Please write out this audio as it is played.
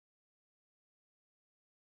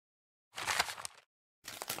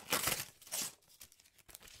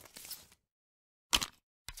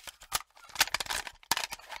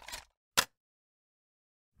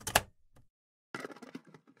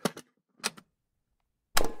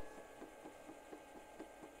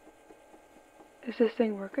Is this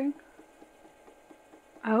thing working?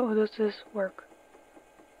 How does this work?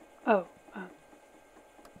 Oh,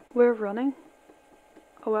 we're running.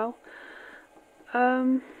 Oh well.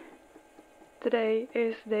 Today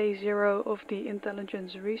is day 0 of the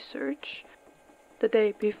intelligence research. The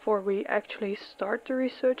day before we actually start the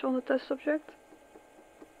research on the test subject.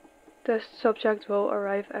 Test subject will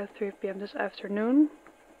arrive at 3 PM this afternoon.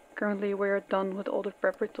 Currently we are done with all the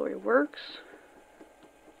preparatory works.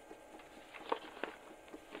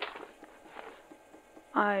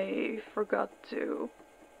 I forgot to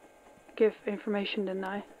give information, didn't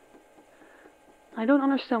I? I don't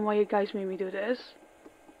understand why you guys made me do this.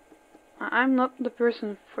 I'm not the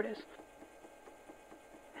person for this.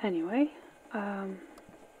 Anyway,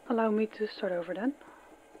 allow me to start over then.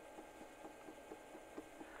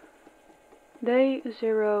 Day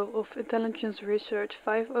 0 of Intelligence Research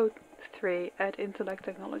 503 at Intellect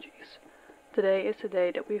Technologies. Today is the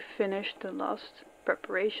day that we finished the last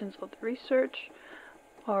preparations of the research.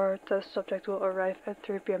 Our test subject will arrive at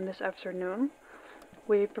 3 PM this afternoon.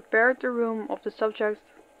 We prepared the room of the subject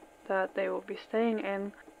that they will be staying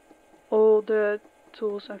in. All the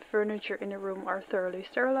tools and furniture in the room are thoroughly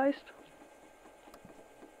sterilized.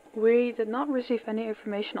 We did not receive any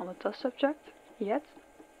information on the test subject yet.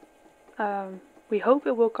 We hope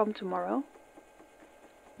it will come tomorrow.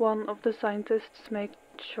 One of the scientists made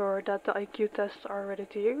sure that the IQ tests are ready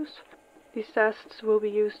to use. These tests will be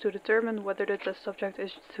used to determine whether the test subject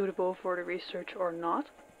is suitable for the research or not.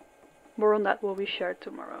 More on that will be shared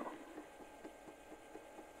tomorrow.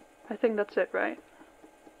 I think that's it, right?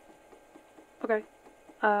 Okay.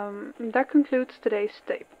 That concludes today's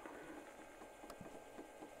tape.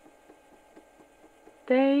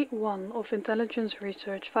 Day 1 of Intelligence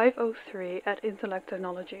Research 503 at Intellect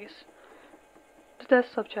Technologies. The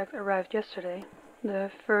test subject arrived yesterday.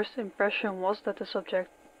 The first impression was that the subject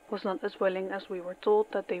was not as willing as we were told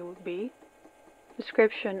that they would be.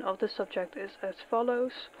 Description of the subject is as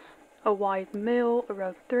follows. A white male,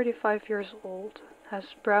 around 35 years old, has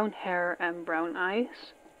brown hair and brown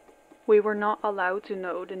eyes. We were not allowed to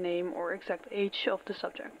know the name or exact age of the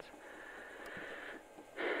subject.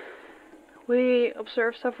 We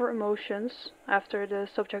observed several emotions after the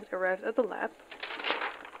subject arrived at the lab.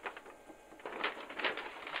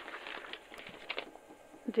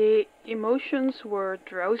 The emotions were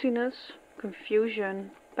drowsiness,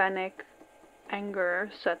 confusion, panic, anger,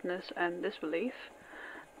 sadness, and disbelief.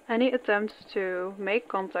 Any attempts to make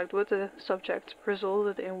contact with the subject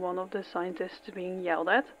resulted in one of the scientists being yelled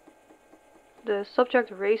at. The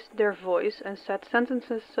subject raised their voice and said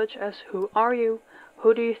sentences such as, "Who are you?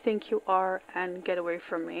 Who do you think you are? And get away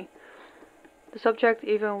from me." The subject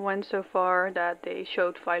even went so far that they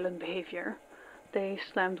showed violent behavior. They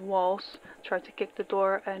slammed walls, tried to kick the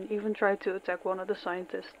door, and even tried to attack one of the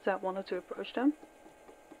scientists that wanted to approach them.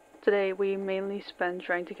 Today we mainly spent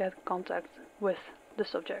trying to get contact with the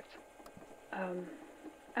subject.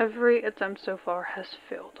 Every attempt so far has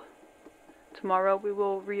failed. Tomorrow we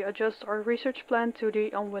will readjust our research plan to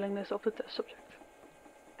the unwillingness of the test subject.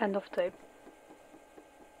 End of tape.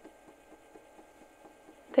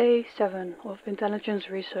 Day 7 of Intelligence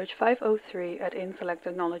Research 503 at Intellect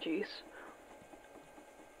Technologies.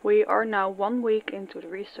 We are now 1 week into the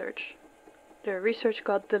research. The research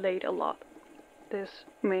got delayed a lot. This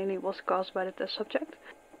mainly was caused by the test subject.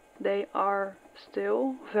 They are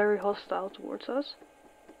still very hostile towards us.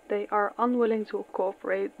 They are unwilling to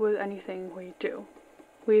cooperate with anything we do.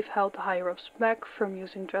 We've held the higher-ups back from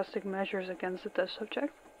using drastic measures against the test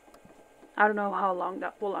subject. I don't know how long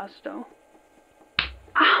that will last though.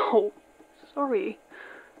 Ow! Sorry.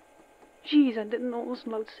 Jeez, I didn't know I wasn't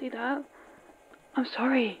allowed to say that. I'm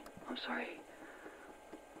sorry. I'm sorry.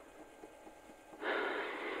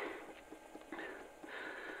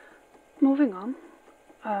 Moving on.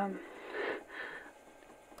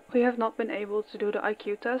 We have not been able to do the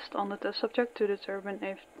IQ test on the test subject to determine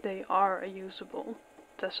if they are a usable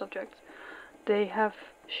test subject. They have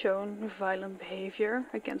shown violent behavior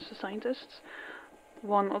against the scientists.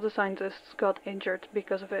 One of the scientists got injured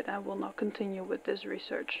because of it and will not continue with this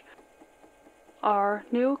research. Our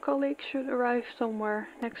new colleague should arrive somewhere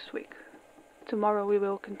next week. Tomorrow we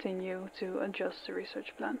will continue to adjust the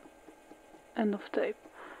research plan. End of tape.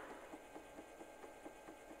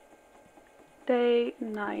 Day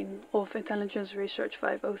 9 of Intelligence Research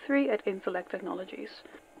 503 at Intellect Technologies.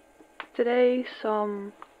 Today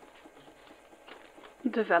some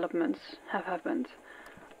developments have happened.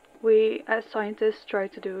 We as scientists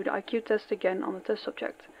tried to do the IQ test again on the test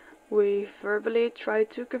subject. We verbally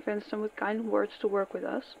tried to convince them with kind words to work with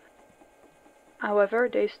us. However,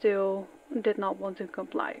 they still did not want to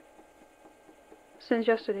comply. Since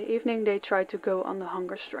yesterday evening they tried to go on the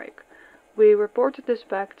hunger strike. We reported this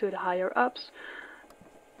back to the higher ups.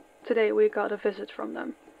 Today we got a visit from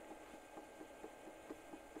them.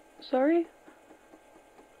 Sorry?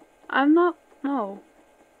 I'm not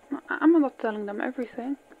telling them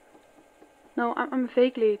everything. No, I'm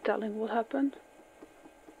vaguely telling what happened.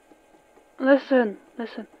 Listen.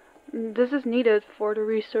 This is needed for the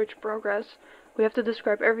research progress. We have to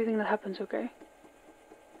describe everything that happens, okay?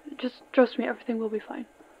 Just trust me, everything will be fine.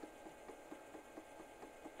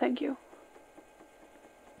 Thank you.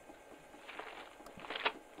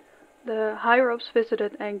 The higher-ups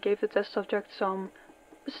visited and gave the test subject some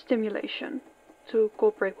stimulation to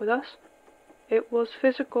cooperate with us. It was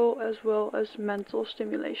physical as well as mental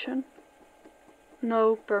stimulation.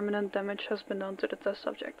 No permanent damage has been done to the test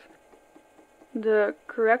subject. The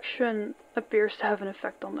correction appears to have an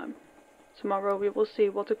effect on them. Tomorrow we will see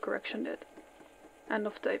what the correction did. End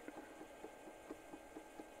of tape.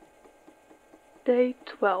 Day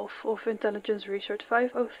 12 of Intelligence Research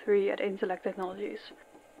 503 at Intellect Technologies.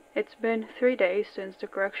 It's been 3 days since the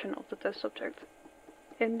correction of the test subject.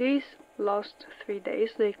 In these last 3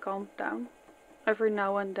 days they calmed down. Every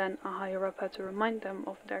now and then a higher up had to remind them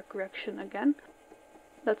of their correction again.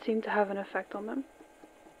 That seemed to have an effect on them.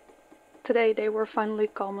 Today they were finally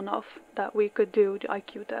calm enough that we could do the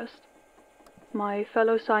IQ test. My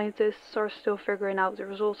fellow scientists are still figuring out the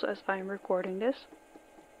results as I am recording this.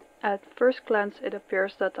 At first glance it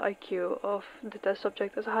appears that the IQ of the test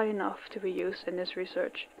subject is high enough to be used in this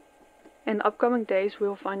research. In the upcoming days we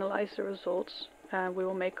will finalize the results and we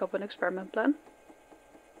will make up an experiment plan.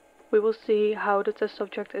 We will see how the test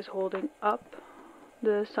subject is holding up.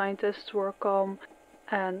 The scientists were calm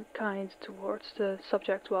and kind towards the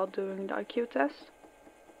subject while doing the IQ test.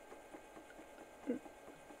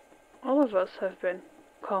 All of us have been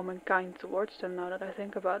calm and kind towards them now that I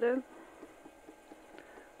think about it.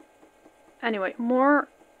 Anyway, more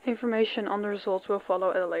information on the results will follow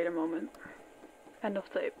at a later moment. End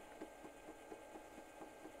of tape.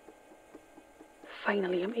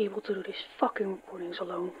 Finally, I'm able to do these fucking recordings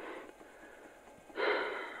alone.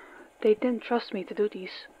 They didn't trust me to do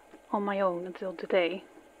these on my own until today.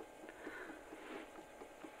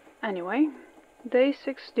 Anyway, day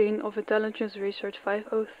 16 of Intelligence Research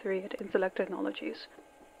 503 at Intellect Technologies.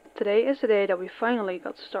 Today is the day that we finally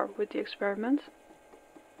got to start with the experiment.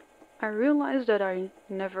 I realized that I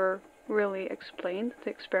never really explained the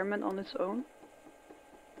experiment on its own.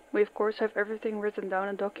 We of course have everything written down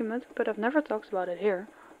and documented, but I've never talked about it here.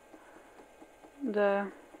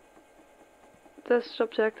 The test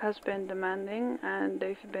subject has been demanding and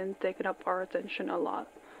they've been taking up our attention a lot.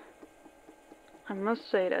 I must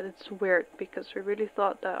say that it's weird because we really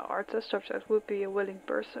thought that our test subject would be a willing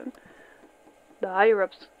person. The higher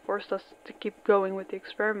ups forced us to keep going with the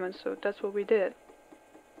experiment, so that's what we did.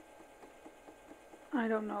 I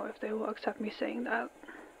don't know if they will accept me saying that.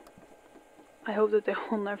 I hope that they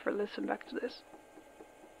will never listen back to this.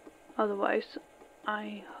 Otherwise,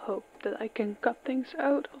 I hope that I can cut things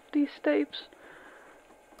out of these tapes.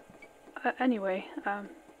 Anyway,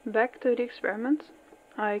 back to the experiment.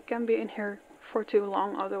 I can't be in here for too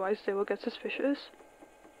long, otherwise they will get suspicious.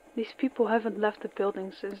 These people haven't left the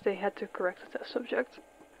building since they had to correct the test subject.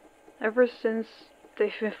 Ever since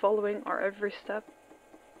they've been following our every step.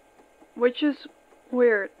 Which is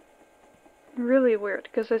weird. Really weird,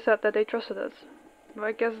 because I said that they trusted us. But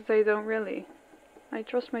I guess they don't really. I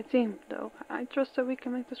trust my team, though. I trust that we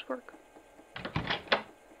can make this work.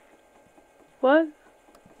 What?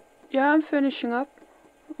 Yeah, I'm finishing up.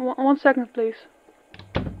 1 second, please.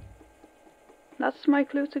 That's my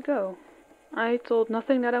clue to go. I told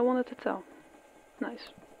nothing that I wanted to tell. Nice.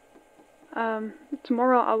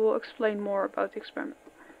 Tomorrow I will explain more about the experiment.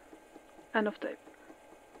 End of tape.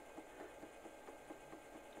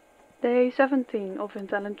 Day 17 of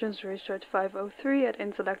Intelligence Research 503 at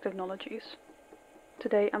Intellect Technologies.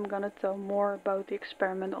 Today I'm gonna tell more about the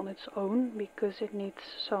experiment on its own because it needs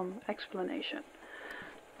some explanation.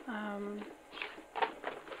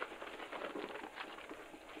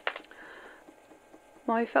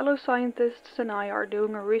 My fellow scientists and I are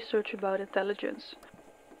doing a research about intelligence.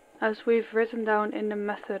 As we've written down in the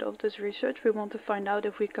method of this research, we want to find out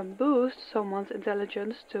if we can boost someone's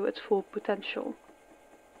intelligence to its full potential.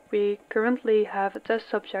 We currently have a test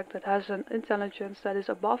subject that has an intelligence that is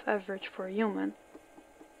above average for a human.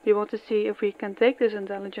 We want to see if we can take this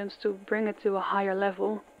intelligence to bring it to a higher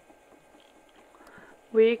level.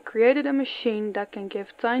 We created a machine that can give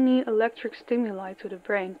tiny electric stimuli to the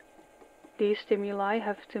brain. These stimuli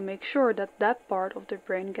have to make sure that that part of the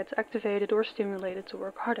brain gets activated or stimulated to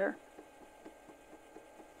work harder.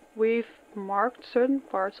 We've marked certain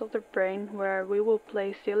parts of the brain where we will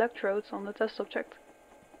place the electrodes on the test subject.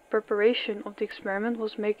 Preparation of the experiment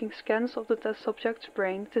was making scans of the test subject's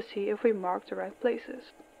brain to see if we marked the right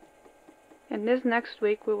places. In this next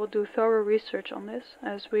week we will do thorough research on this,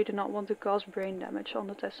 as we do not want to cause brain damage on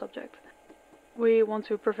the test subject. We want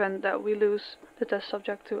to prevent that we lose the test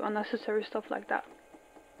subject to unnecessary stuff like that.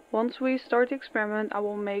 Once we start the experiment, I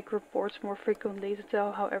will make reports more frequently to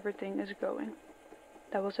tell how everything is going.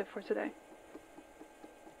 That was it for today.